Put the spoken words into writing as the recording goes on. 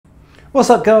What's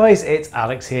up guys, it's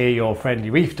Alex here, your friendly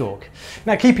reef dork.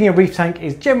 Now keeping a reef tank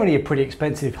is generally a pretty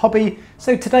expensive hobby,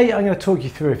 so today I'm going to talk you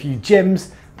through a few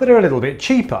gems that are a little bit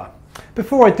cheaper.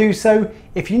 Before I do so,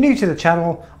 if you're new to the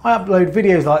channel, I upload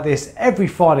videos like this every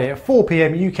Friday at 4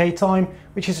 PM UK time,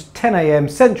 which is 10 AM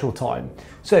Central Time.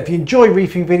 So if you enjoy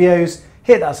reefing videos,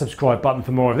 hit that subscribe button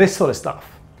for more of this sort of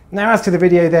stuff. Now as to the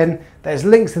video then, there's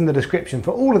links in the description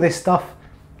for all of this stuff.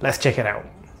 Let's check it out.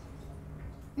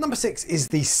 Number 6 is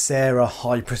the Sarah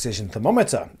High Precision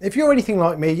Thermometer. If you're anything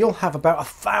like me, you'll have about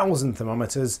 1,000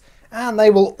 thermometers and they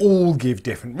will all give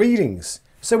different readings.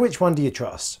 So which one do you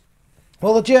trust?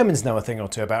 Well, the Germans know a thing or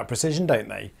two about precision, don't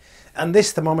they? And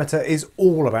this thermometer is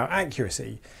all about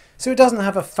accuracy. So it doesn't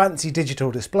have a fancy digital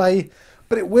display,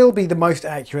 but it will be the most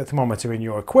accurate thermometer in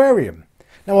your aquarium.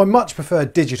 Now I much prefer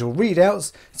digital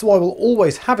readouts, so I will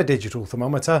always have a digital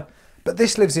thermometer, but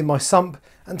this lives in my sump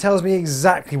and tells me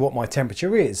exactly what my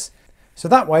temperature is. So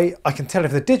that way I can tell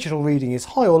if the digital reading is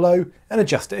high or low and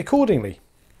adjust it accordingly.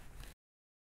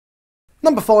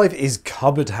 Number 5 is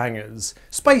cupboard hangers.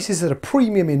 Spaces that are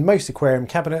premium in most aquarium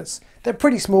cabinets. They're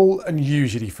pretty small and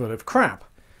usually full of crap.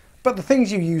 But the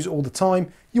things you use all the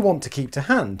time you want to keep to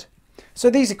hand. So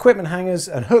these equipment hangers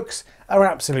and hooks are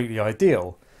absolutely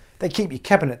ideal. They keep your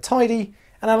cabinet tidy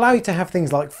and allow you to have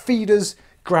things like feeders,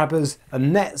 grabbers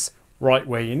and nets right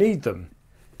where you need them.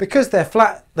 Because they're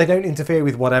flat, they don't interfere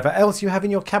with whatever else you have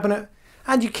in your cabinet,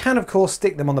 and you can of course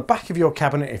stick them on the back of your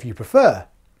cabinet if you prefer.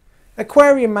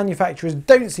 Aquarium manufacturers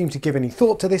don't seem to give any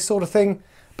thought to this sort of thing,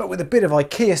 but with a bit of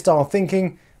IKEA style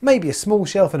thinking, maybe a small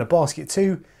shelf and a basket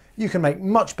too, you can make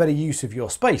much better use of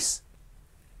your space.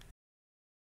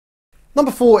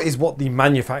 Number 4 is what the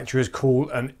manufacturers call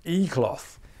an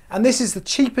e-cloth, and this is the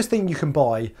cheapest thing you can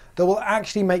buy that will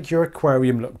actually make your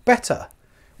aquarium look better.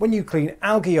 When you clean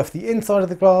algae off the inside of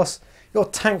the glass, your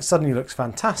tank suddenly looks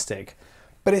fantastic,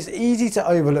 but it's easy to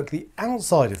overlook the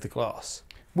outside of the glass.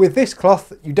 With this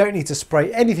cloth, you don't need to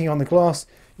spray anything on the glass,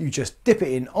 you just dip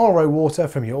it in RO water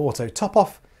from your auto top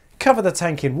off, cover the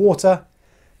tank in water,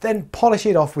 then polish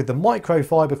it off with the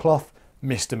microfiber cloth,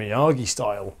 Mr. Miyagi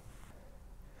style.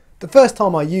 The first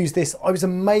time I used this, I was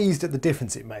amazed at the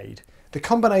difference it made. The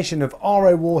combination of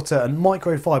RO water and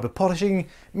microfiber polishing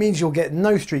means you'll get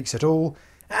no streaks at all,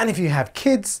 and if you have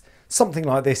kids, something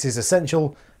like this is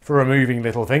essential for removing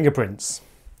little fingerprints.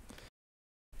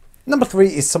 Number 3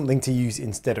 is something to use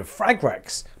instead of frag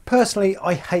racks. Personally,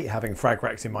 I hate having frag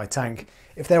racks in my tank.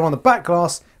 If they're on the back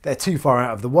glass, they're too far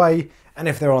out of the way, and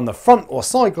if they're on the front or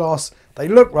side glass, they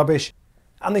look rubbish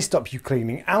and they stop you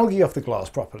cleaning algae off the glass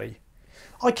properly.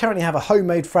 I currently have a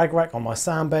homemade frag rack on my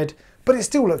sand bed, but it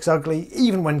still looks ugly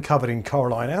even when covered in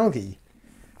coralline algae.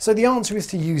 So the answer is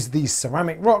to use these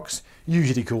ceramic rocks,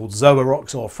 usually called Zoa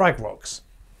rocks or frag rocks.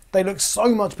 They look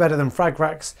so much better than frag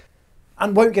racks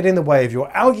and won't get in the way of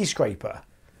your algae scraper.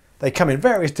 They come in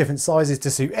various different sizes to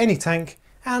suit any tank,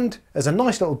 and as a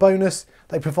nice little bonus,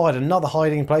 they provide another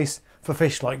hiding place for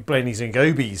fish like blennies and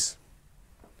gobies.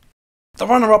 The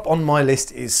runner-up on my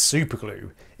list is super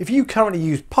glue. If you currently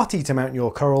use putty to mount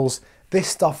your corals, this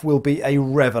stuff will be a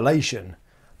revelation.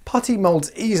 Putty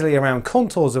moulds easily around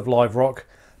contours of live rock,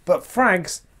 but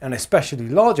frags, and especially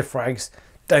larger frags,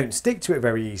 don't stick to it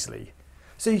very easily.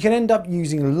 So you can end up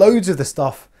using loads of the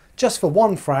stuff just for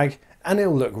one frag and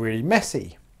it'll look really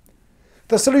messy.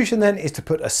 The solution then is to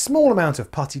put a small amount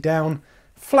of putty down,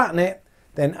 flatten it,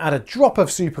 then add a drop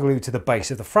of super glue to the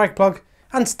base of the frag plug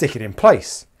and stick it in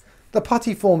place. The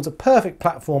putty forms a perfect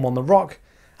platform on the rock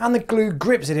and the glue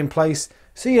grips it in place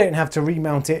so you don't have to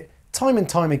remount it time and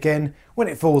time again when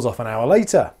it falls off an hour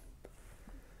later.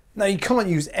 Now you can't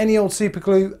use any old super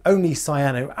glue, only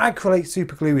cyanoacrylate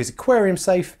super glue is aquarium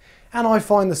safe, and I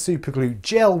find the super glue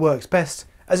gel works best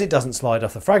as it doesn't slide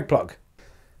off the frag plug.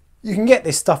 You can get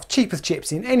this stuff cheap as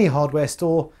chips in any hardware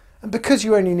store, and because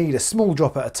you only need a small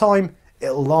drop at a time,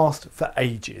 it'll last for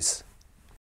ages.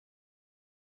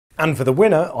 And for the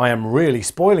winner, I am really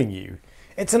spoiling you.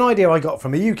 It's an idea I got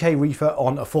from a UK reefer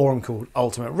on a forum called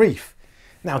Ultimate Reef.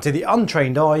 Now to the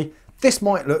untrained eye, this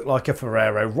might look like a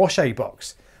Ferrero Rocher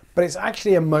box, but it's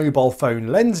actually a mobile phone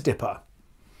lens dipper.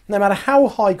 No matter how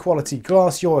high quality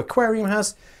glass your aquarium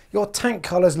has, your tank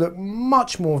colours look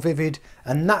much more vivid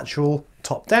and natural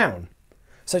top down.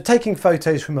 So taking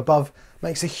photos from above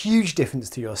makes a huge difference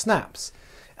to your snaps,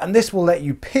 and this will let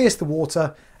you pierce the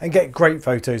water and get great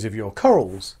photos of your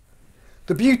corals.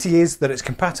 The beauty is that it's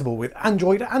compatible with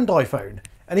Android and iPhone,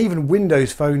 and even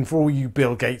Windows Phone for all you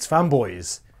Bill Gates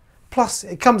fanboys. Plus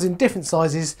it comes in different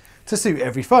sizes to suit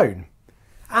every phone.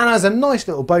 And as a nice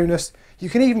little bonus, you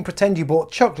can even pretend you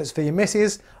bought chocolates for your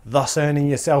missus, thus earning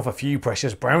yourself a few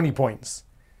precious brownie points.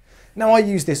 Now I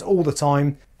use this all the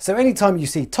time, so anytime you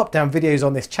see top-down videos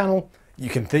on this channel, you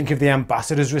can think of the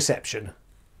ambassador's reception.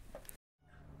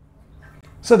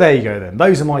 So there you go then,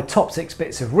 those are my top 6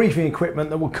 bits of reefing equipment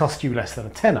that will cost you less than a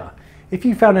tenner. If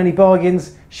you found any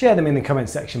bargains, share them in the comment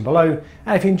section below,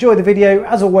 and if you enjoyed the video,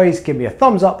 as always, give me a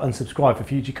thumbs up and subscribe for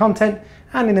future content,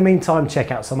 and in the meantime check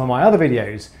out some of my other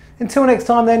videos. Until next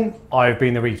time then, I've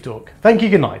been the Reef Dork. Thank you,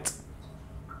 good night.